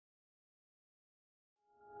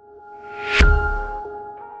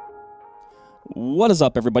What is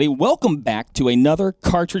up, everybody? Welcome back to another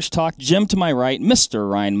Cartridge Talk. Jim to my right, Mr.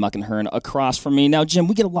 Ryan Muckenhern across from me. Now, Jim,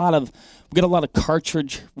 we get a lot of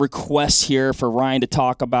cartridge requests here for Ryan to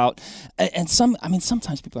talk about, and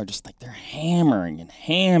sometimes people are just like they're hammering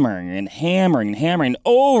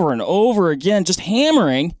over and over again, just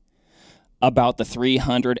hammering about the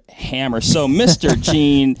 300 hammer. So, Mr.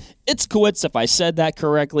 Gene, it's Kowitz, if I said that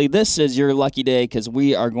correctly. This is your lucky day because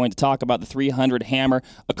we are going to talk about the 300 hammer,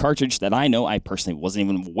 a cartridge that I personally wasn't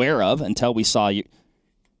even aware of until we saw you.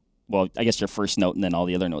 Well, I guess your first note and then all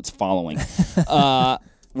the other notes following.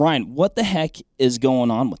 Ryan, what the heck is going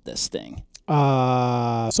on with this thing?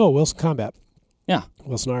 So Wilson Combat. Yeah.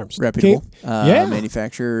 Wilson Arms. Reputable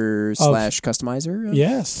manufacturer / customizer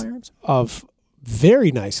of firearms. Of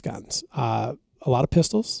very nice guns. A lot of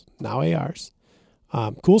pistols, now ARs.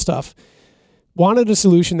 Cool stuff. Wanted a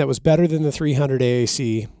solution that was better than the 300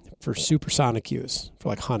 AAC for supersonic use, for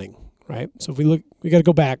like hunting, right? So if we got to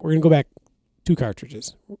go back. We're going to go back 2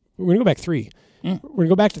 cartridges. We're going to go back 3. We're going to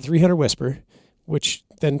go back to 300 Whisper, which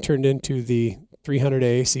then turned into the 300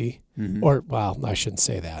 AAC. Mm-hmm. Or, well, I shouldn't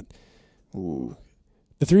say that. Ooh.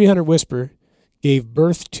 The 300 Whisper gave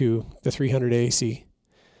birth to the 300 AAC,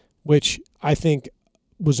 which I think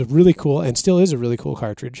was a really cool and still is a really cool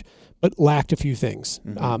cartridge, but lacked a few things,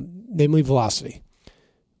 namely velocity,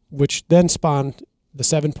 which then spawned the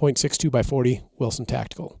 7.62 by 40 Wilson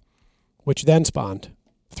Tactical, which then spawned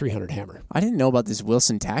 300 hammer. I didn't know about this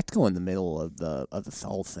Wilson Tactical in the middle of the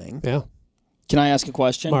whole thing. Yeah. Can I ask a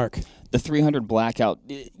question? Mark. The 300 Blackout,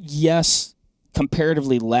 yes,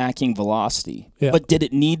 comparatively lacking velocity, but did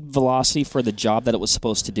it need velocity for the job that it was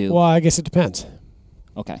supposed to do? Well, I guess it depends.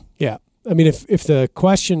 Okay. Yeah. I mean, if the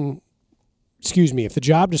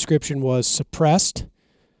job description was suppressed,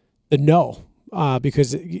 then no,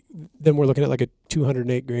 because then we're looking at like a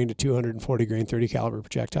 208 grain to 240 grain 30 caliber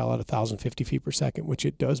projectile at 1,050 feet per second, which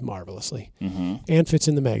it does marvelously and fits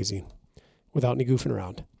in the magazine without any goofing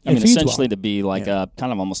around. I mean, essentially to be like a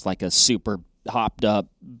kind of almost like a super hopped up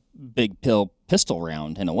big pill pistol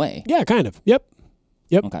round in a way. Yeah, kind of. Yep.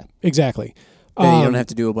 Okay. Exactly. Then you don't have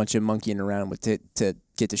to do a bunch of monkeying around with it to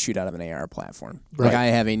get to shoot out of an AR platform. Right. Like I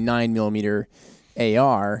have a 9mm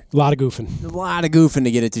AR. A lot of goofing.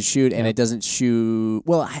 To get it to shoot, and it doesn't shoot.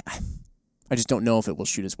 Well, I just don't know if it will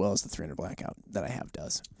shoot as well as the 300 Blackout that I have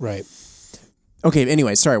does. Right. Okay,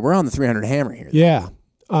 anyway, sorry, we're on the 300 hammer here. Yeah.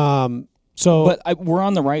 But we're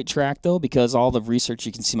on the right track, though, because all the research,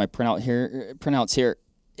 you can see my printouts here,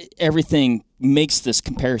 everything makes this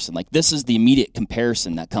comparison. Like, this is the immediate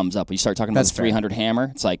comparison that comes up. When you start talking about the 300 hammer,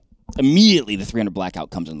 it's like immediately the 300 Blackout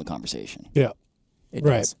comes into the conversation. Yeah. It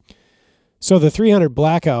does. So the 300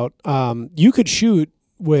 Blackout, you could shoot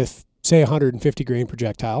with, say, 150 grain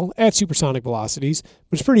projectile at supersonic velocities,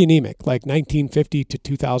 but it's pretty anemic, like 1950 to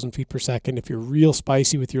 2,000 feet per second. If you're real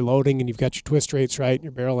spicy with your loading and you've got your twist rates right and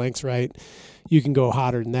your barrel lengths right, you can go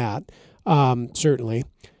hotter than that, certainly.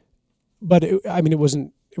 But it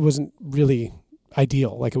wasn't really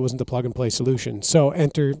ideal. Like, it wasn't the plug and play solution. So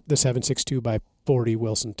enter the 7.62 by 40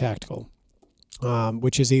 Wilson Tactical,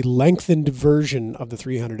 which is a lengthened version of the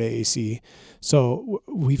 300 AAC. So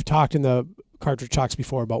we've talked in the cartridge talks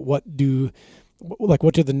before about what do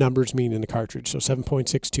the numbers mean in the cartridge. So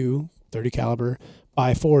 7.62 30 caliber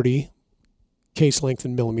by 40 case length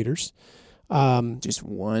in millimeters. Just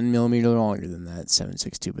 1 millimeter longer than that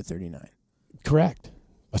 7.62 by 39. Correct,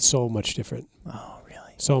 but so much different. Oh,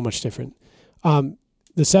 really? So much different.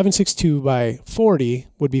 The 7.62 by 40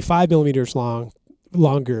 would be 5 millimeters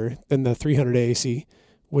longer than the 300 AAC,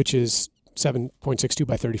 which is 7.62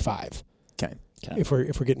 by 35. Okay. If we're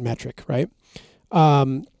getting metric, right?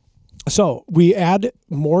 So we add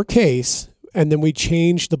more case, and then we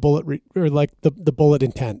change the bullet the bullet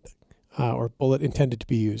intent, or bullet intended to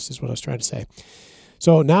be used is what I was trying to say.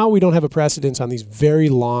 So now we don't have a precedence on these very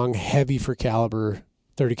long, heavy for caliber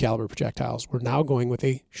 30 caliber projectiles. We're now going with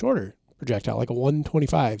a shorter projectile, like a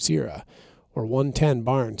 125 Sierra or 110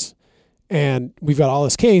 Barnes, and we've got all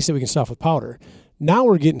this case that we can stuff with powder. Now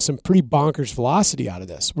we're getting some pretty bonkers velocity out of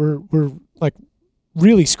this. We're like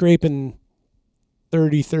really scraping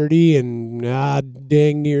 30 and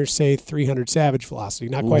dang near, say, 300 Savage velocity.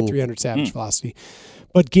 Not quite 300 Savage velocity,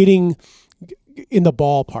 but getting in the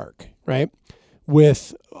ballpark, right?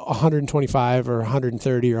 With 125 or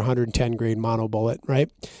 130 or 110 grain mono bullet, right?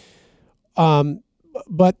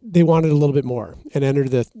 But they wanted a little bit more and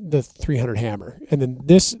entered the 300 hammer. And then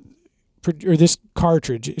this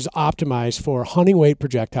cartridge is optimized for hunting weight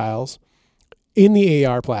projectiles in the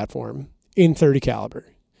AR platform in 30 caliber.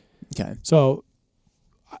 Okay. So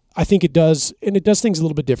I think it does things a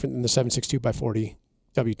little bit different than the 7.62 by 40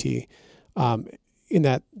 WT. in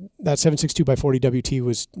that 7.62 by 40 WT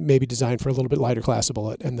was maybe designed for a little bit lighter class of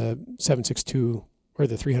bullet, and the 7.62 or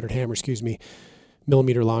the 300 hammer,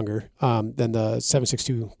 millimeter longer than the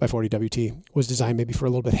 7.62 by 40 WT was designed maybe for a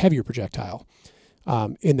little bit heavier projectile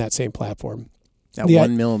in that same platform. That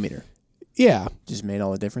 1 millimeter. Yeah. Just made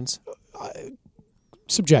all the difference?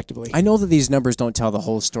 Subjectively. I know that these numbers don't tell the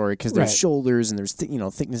whole story because there's Right. shoulders and there's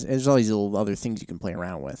thickness. There's all these little other things you can play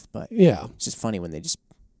around with. But Yeah. it's just funny when they just,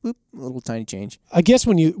 boop, a little tiny change. I guess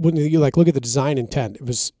when you like look at the design intent, it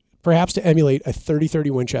was perhaps to emulate a 30-30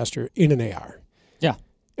 Winchester in an AR. Yeah.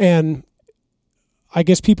 And I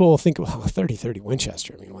guess people will think, well, 30-30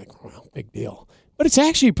 Winchester. I mean, like, well, big deal. But it's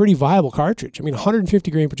actually a pretty viable cartridge. I mean,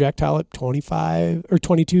 150 grain projectile at 25 or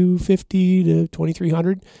 2250 to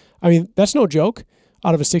 2300. I mean, that's no joke.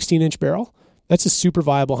 Out of a 16-inch barrel, that's a super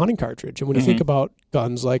viable hunting cartridge. And when you think about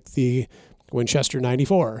guns like the Winchester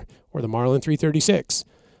 94 or the Marlin 336,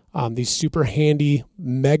 these super handy,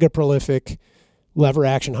 mega prolific lever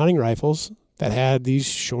action hunting rifles that had these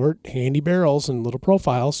short, handy barrels and little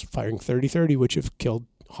profiles firing 30-30, which have killed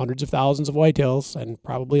hundreds of thousands of whitetails and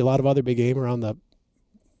probably a lot of other big game around the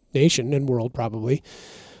nation and world probably.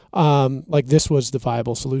 Like this was the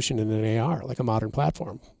viable solution in an AR, like a modern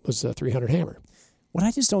platform, was the 300 hammer. What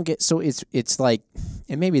I just don't get, so it's like,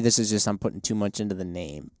 and maybe this is just I'm putting too much into the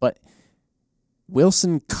name, but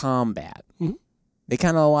Wilson Combat. Mm-hmm. They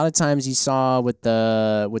kind of a lot of times you saw with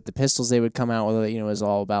the pistols they would come out with, it was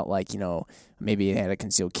all about like, maybe they had a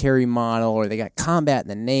concealed carry model or they got combat in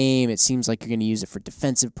the name. It seems like you're going to use it for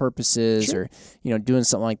defensive purposes Sure. or, doing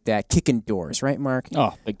something like that. Kicking doors, right, Mark?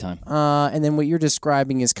 Oh, big time. And then what you're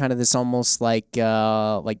describing is kind of this almost like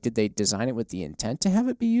did they design it with the intent to have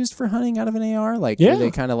it be used for hunting out of an AR? Like, Yeah. were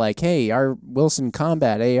they kind of like, hey, our Wilson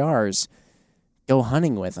Combat ARs, go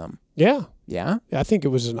hunting with them? Yeah. Yeah? I think it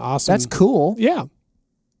was an awesome. That's cool. Yeah.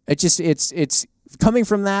 It just, it's coming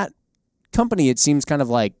from that company, it seems kind of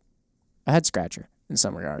like a head scratcher in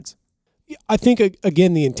some regards. I think,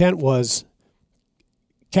 again, the intent was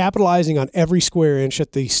capitalizing on every square inch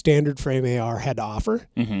that the standard frame AR had to offer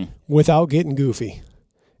without getting goofy.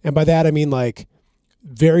 And by that, I mean like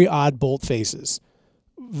very odd bolt faces,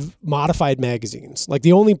 modified magazines. Like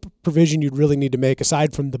the only provision you'd really need to make,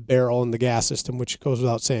 aside from the barrel and the gas system, which goes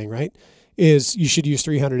without saying, right, is you should use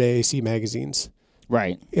 300 AAC magazines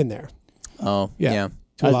in there. Oh, yeah.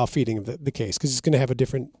 To allow feeding of the case, because it's going to have a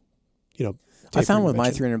different, I found with my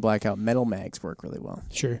tapering 300 Blackout, metal mags work really well.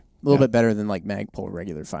 Sure. A little bit better than like Magpul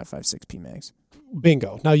regular 5.56 mags.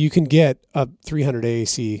 Bingo. Now you can get a 300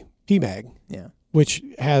 AAC PMag, which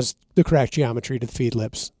has the correct geometry to the feed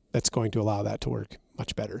lips that's going to allow that to work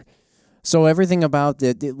much better. So everything about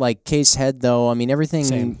the like case head, though, I mean, everything,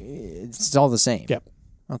 Same. it's all the same. Yep.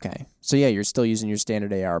 Okay. So, yeah, you're still using your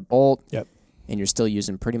standard AR bolt. Yep. And you're still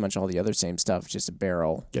using pretty much all the other same stuff, just a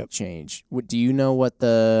barrel change. Do you know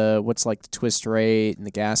what's like the twist rate and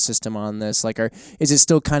the gas system on this? Like, is it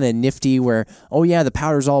still kind of nifty where, oh yeah, the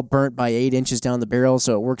powder's all burnt by 8 inches down the barrel,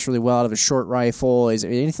 so it works really well out of a short rifle? Is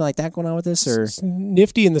there anything like that going on with this? Or it's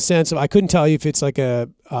nifty in the sense of I couldn't tell you if it's like a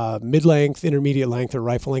mid-length, intermediate length, or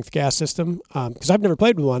rifle length gas system because I've never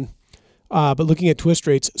played with one. But looking at twist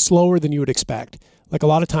rates, slower than you would expect. Like a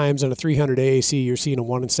lot of times on a 300 AAC, you're seeing a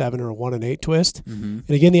 1-7 or a 1-8 twist. And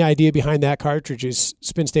again, the idea behind that cartridge is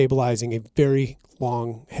spin stabilizing a very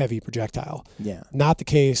long, heavy projectile. Yeah. Not the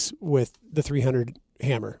case with the 300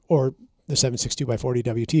 hammer or the 7.62 by 40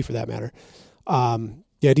 WT for that matter.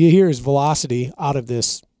 The idea here is velocity out of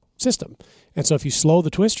this system. And so if you slow the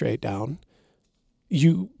twist rate down,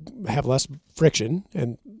 you have less friction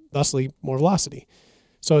and thusly more velocity.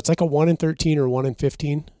 So it's like a 1 in 13 or 1 in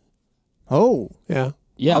 15. Oh. Yeah.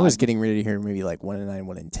 Yeah. I was getting ready to hear maybe like 1 in 9,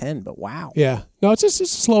 1 in 10, but wow. Yeah. No, it's just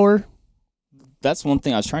slower. That's one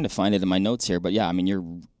thing I was trying to find it in my notes here, but yeah, I mean you're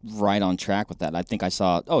right on track with that. I think I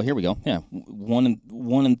saw. Oh, here we go. Yeah, 1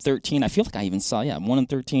 in 13. I feel like I even saw 1 in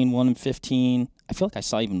 13, 1 in 15. I feel like I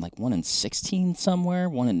saw even like 1 in 16 somewhere,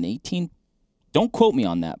 1 in 18. Don't quote me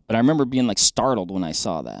on that, but I remember being like startled when I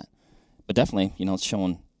saw that. But definitely, it's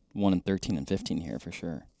showing 1 in 13 and 15 here for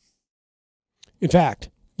sure. In fact,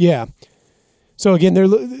 yeah. So again,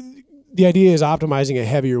 the idea is optimizing a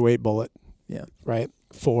heavier weight bullet. Yeah. Right.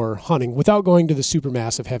 For hunting without going to the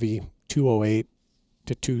supermassive heavy 208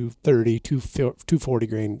 to 230, 240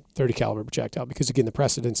 grain 30 caliber projectile because again the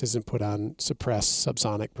precedence isn't put on suppressed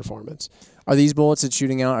subsonic performance. Are these bullets it's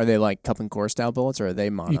shooting out? Are they like cup and core style bullets or are they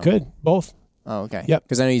mono? You could both. Oh, okay. Yep.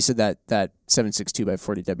 Because I know you said that 7.62 by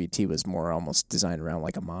 40 WT was more almost designed around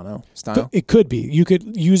like a mono style. It could be. You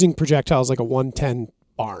could using projectiles like a 110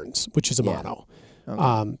 Barnes, which is a mono,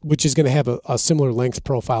 Okay. which is going to have a similar length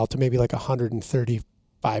profile to maybe like a 130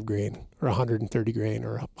 5 grain or 130 grain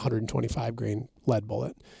or 125 grain lead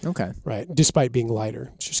bullet. Okay. Right. Despite being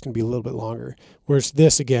lighter, it's just going to be a little bit longer. Whereas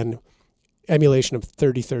this, again, emulation of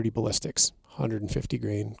 30-30 ballistics, 150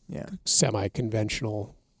 grain,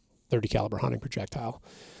 semi-conventional 30 caliber hunting projectile.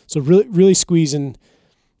 So really squeezing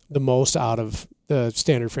the most out of the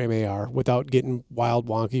standard frame AR without getting wild,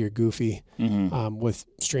 wonky, or goofy with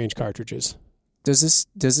strange cartridges. Does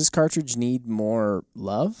this cartridge need more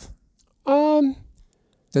love?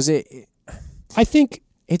 Does it? I think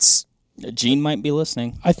it's. Gene might be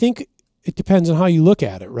listening. I think it depends on how you look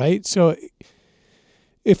at it, right? So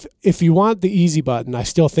if you want the easy button, I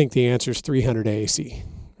still think the answer is 300 AAC,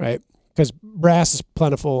 right? Because brass is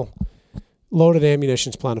plentiful, loaded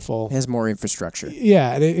ammunition is plentiful. It has more infrastructure.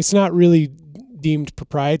 Yeah, and it's not really deemed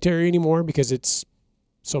proprietary anymore because it's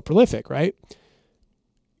so prolific, right?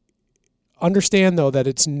 Understand, though, that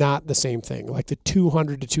it's not the same thing. Like the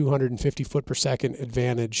 200 to 250 foot per second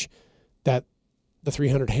advantage that the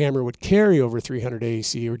 300 hammer would carry over 300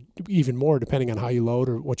 AAC, or even more depending on how you load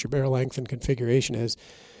or what your barrel length and configuration is.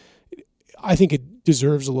 I think it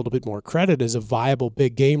deserves a little bit more credit as a viable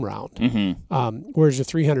big game round. Whereas the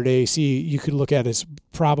 300 AAC you could look at as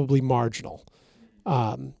probably marginal.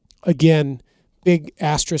 Again, big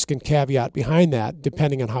asterisk and caveat behind that,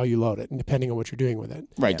 depending on how you load it and depending on what you're doing with it.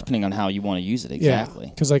 Right, depending on how you want to use it, exactly.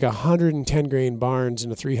 Yeah, because like 110 grain Barnes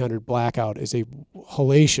and a 300 Blackout is a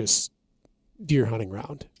hellacious deer hunting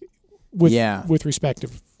round with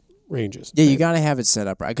respective ranges. Yeah, right? You got to have it set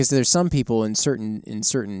up right, because there's some people in certain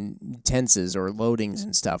tenses or loadings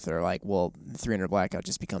and stuff that are like, well, the 300 Blackout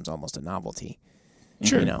just becomes almost a novelty.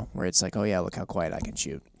 Sure. You know, where it's like, oh yeah, look how quiet I can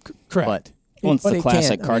shoot. Correct. Well, it's the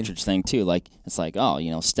classic cartridge thing too. Like it's like,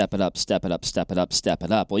 oh, step it up, step it up, step it up, step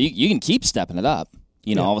it up. Well, you can keep stepping it up.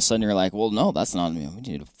 All of a sudden you're like, well, no, that's not. We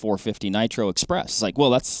need a 450 Nitro Express. It's like,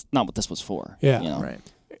 well, that's not what this was for. Yeah. Right.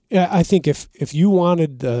 Yeah, I think if you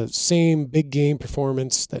wanted the same big game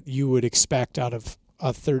performance that you would expect out of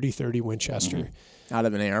a 30-30 Winchester, out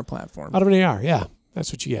of an AR platform, out of an AR, yeah,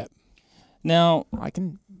 that's what you get. Now I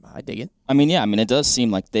dig it. I mean, it does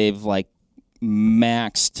seem like they've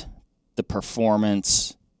maxed the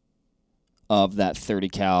performance of that 30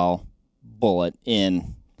 cal bullet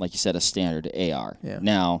in, like you said, a standard AR. Yeah.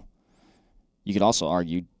 Now, you could also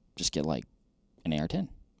argue just get like an AR-10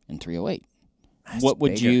 and 308. What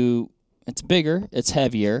would you? It's bigger, it's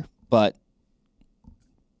heavier, but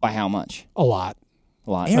by how much? A lot.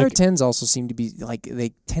 AR-10s also seem to be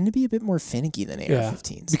they tend to be a bit more finicky than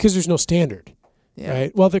AR-15s because there's no standard,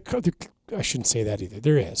 right? Well, I shouldn't say that either.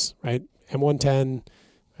 There is, right? M110,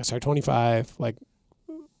 SR25, like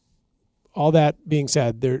all that being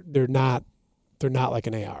said, they're not like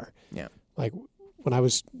an AR. Yeah. Like when I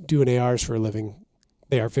was doing ARs for a living,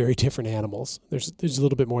 they are very different animals. There's a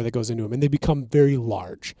little bit more that goes into them, and they become very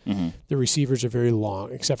large. The receivers are very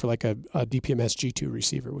long, except for like a DPMS G2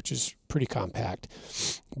 receiver, which is pretty compact.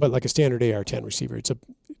 But like a standard AR-10 receiver, it's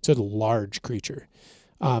a large creature.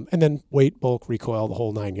 And then weight, bulk, recoil, the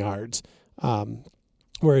whole 9 yards.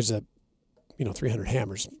 Whereas a 300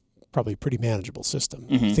 hammers probably a pretty manageable system.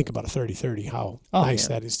 Think about a 30-30, how nice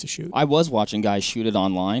that is to shoot. I was watching guys shoot it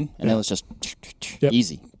online, and it was just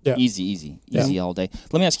easy. Yep. Easy all day.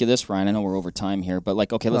 Let me ask you this, Ryan. I know we're over time here, but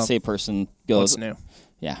let's say a person goes... What's new?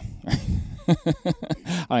 Yeah.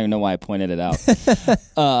 I don't even know why I pointed it out.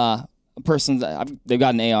 A person, they've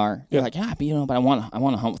got an AR. They're like, but I want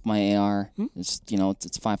to hunt with my AR. It's,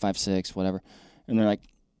 it's 5.56, whatever. And they're like,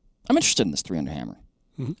 I'm interested in this 300 hammer.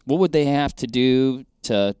 What would they have to do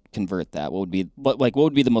to convert that? What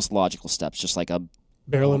would be the most logical steps? Just like a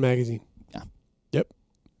barrel and magazine. Yeah. Yep.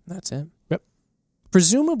 That's it. Yep.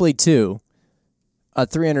 Presumably, too, a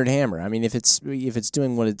 300 hammer. I mean, if it's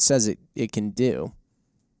doing what it says it can do,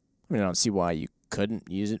 I don't see why you couldn't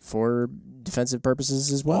use it for defensive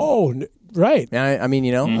purposes as well. Oh, right.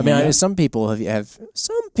 Some people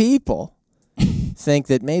think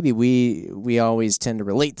that maybe we always tend to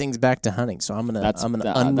relate things back to hunting. So I'm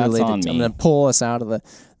gonna pull us out of the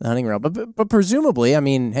hunting realm. But presumably,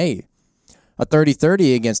 hey, a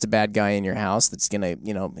 30-30 against a bad guy in your house that's gonna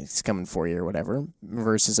it's coming for you or whatever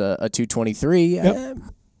versus a 223. Yep.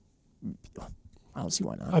 I don't see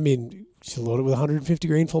why not. You load it with 150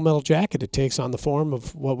 grain full metal jacket. It takes on the form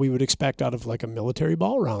of what we would expect out of like a military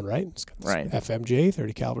ball round, right? It's got this FMJ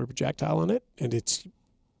 30 caliber projectile in it, and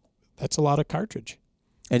that's a lot of cartridge.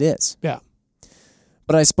 It is. Yeah.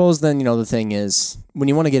 But I suppose then, the thing is, when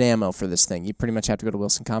you want to get ammo for this thing, you pretty much have to go to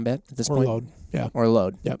Wilson Combat at this Or point? load. Yeah. Or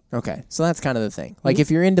load. Yep. Okay. So that's kind of the thing. Like,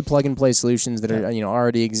 if you're into plug-and-play solutions that are,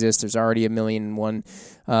 already exist, there's already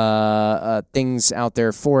 1,000,001 things out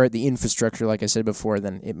there for it, the infrastructure, like I said before,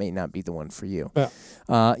 then it may not be the one for you.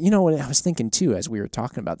 Yeah. You know what I was thinking, too, as we were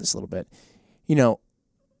talking about this a little bit,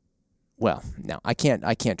 well, no, I can't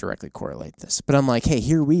directly correlate this, but I'm like, hey,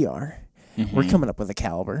 here we are. Mm-hmm. We're coming up with a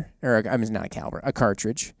caliber, not a caliber, a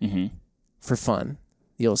cartridge for fun.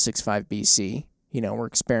 The old 6.5 BC. We're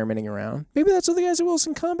experimenting around. Maybe that's what the guys at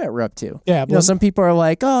Wilson Combat were up to. Yeah. Some people are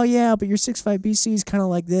like, oh, yeah, but your 6.5 BC is kind of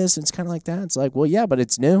like this, and it's kind of like that. It's like, well, yeah, but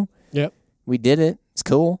it's new. Yep. We did it. It's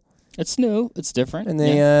cool. It's new. It's different. And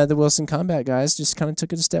the Wilson Combat guys just kind of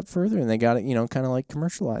took it a step further, and they got it, kind of like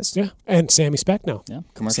commercialized. Yeah. And Sammy Speck now. Yeah.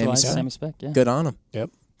 Commercialized Sammy Speck. Yeah. Good on them.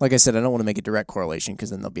 Yep. Like I said, I don't want to make a direct correlation because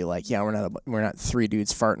then they'll be like, yeah, we're not three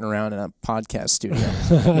dudes farting around in a podcast studio.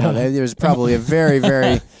 There's probably a very,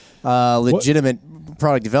 very legitimate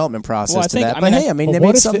product development process to that. But hey, they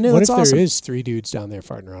make something new. What That's if awesome. there is three dudes down there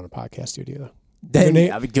farting around a podcast studio? Then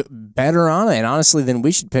better on it. And honestly, then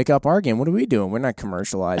we should pick up our game. What are we doing? We're not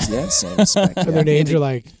commercialized yet. Sammy Speck. And their names are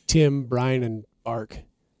like Tim, Brian, and Bark.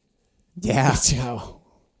 Yeah.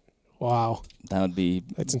 Wow. That would be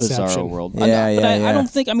That's bizarro Inception. world. Yeah, I don't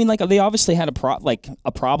think. They obviously had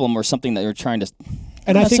a problem or something that they're trying to. And not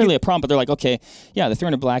I think necessarily a problem, but they're like, okay, yeah, the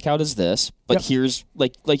 300 Blackout is this, but here's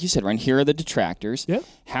like you said, Ryan. Here are the detractors. Yep.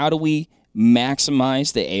 How do we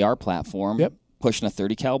maximize the AR platform? Yep. Pushing a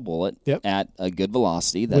 30 cal bullet at a good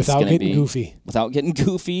velocity. That's without gonna getting goofy. Without getting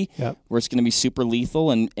goofy. Yep. Where it's going to be super lethal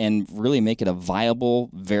and really make it a viable,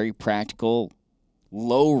 very practical,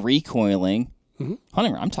 low recoiling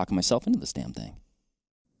hunting round. I'm talking myself into this damn thing.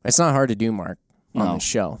 It's not hard to do, Mark, on No. the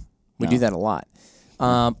show. We No. do that a lot.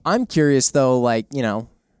 I'm curious, though,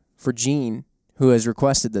 for Gene, who has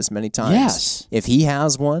requested this many times. Yes. If he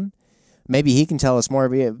has one, maybe he can tell us more.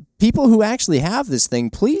 People who actually have this thing,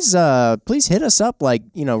 please hit us up,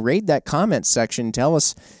 raid that comment section. Tell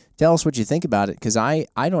us what you think about it, because I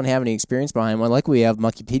don't have any experience behind one. Like we have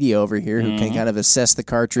Muckypedia over here who can kind of assess the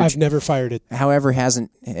cartridge. I've never fired it. However, he hasn't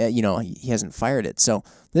fired it. So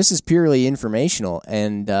this is purely informational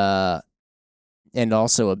and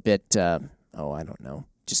also a bit, I don't know,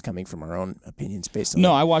 just coming from our own opinions based on.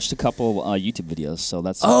 No, I watched a couple YouTube videos, so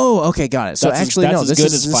that's. Oh, okay, got it. So That's actually, that's no, as this good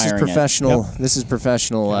is as firing it. professional. This is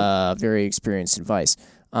professional, very experienced advice.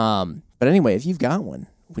 But anyway, if you've got one,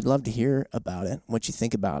 we'd love to hear about it, what you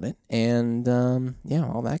think about it, and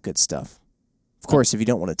all that good stuff. Of course, if you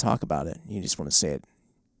don't want to talk about it, you just want to say it.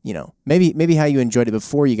 Maybe how you enjoyed it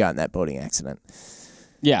before you got in that boating accident.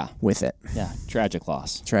 Yeah. With it. Yeah. Tragic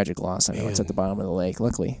loss. Tragic loss. I know it's at the bottom of the lake.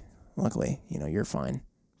 Luckily, you're fine.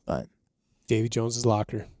 But Davy Jones's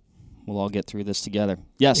locker. We'll all get through this together.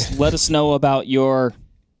 Yes. Let us know about your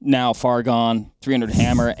now far gone 300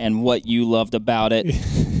 Hammer and what you loved about it.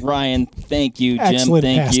 Ryan, thank you. Jim, Excellent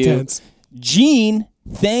thank past you. tense. Gene,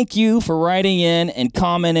 thank you for writing in and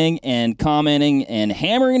commenting and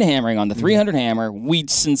hammering on the 300 Hammer. We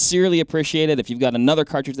sincerely appreciate it. If you've got another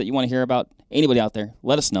cartridge that you want to hear about, anybody out there,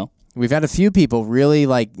 let us know. we've had a few people really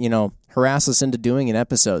harass us into doing an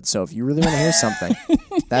episode. So if you really want to hear something,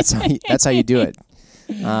 that's how you do it.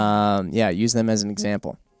 Use them as an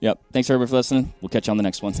example. Yep. Thanks everybody for listening. We'll catch you on the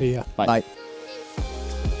next one. See ya. Bye. Bye.